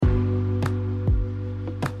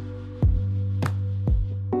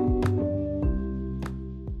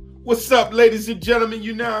What's up, ladies and gentlemen?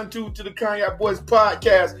 You now in tune to the Cognac Boys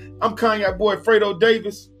podcast. I'm Cognac Boy Fredo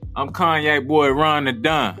Davis. I'm Cognac Boy Ron the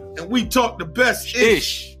Don. And we talk the best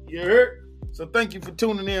ish. You heard? So thank you for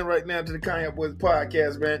tuning in right now to the Cognac Boys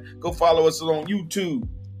podcast, man. Go follow us on YouTube.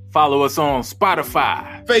 Follow us on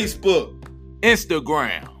Spotify, Facebook,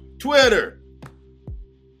 Instagram, Twitter,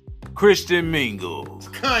 Christian Mingles.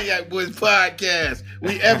 Cognac Boys podcast.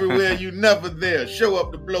 We everywhere, you never there. Show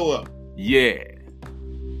up to blow up. Yeah.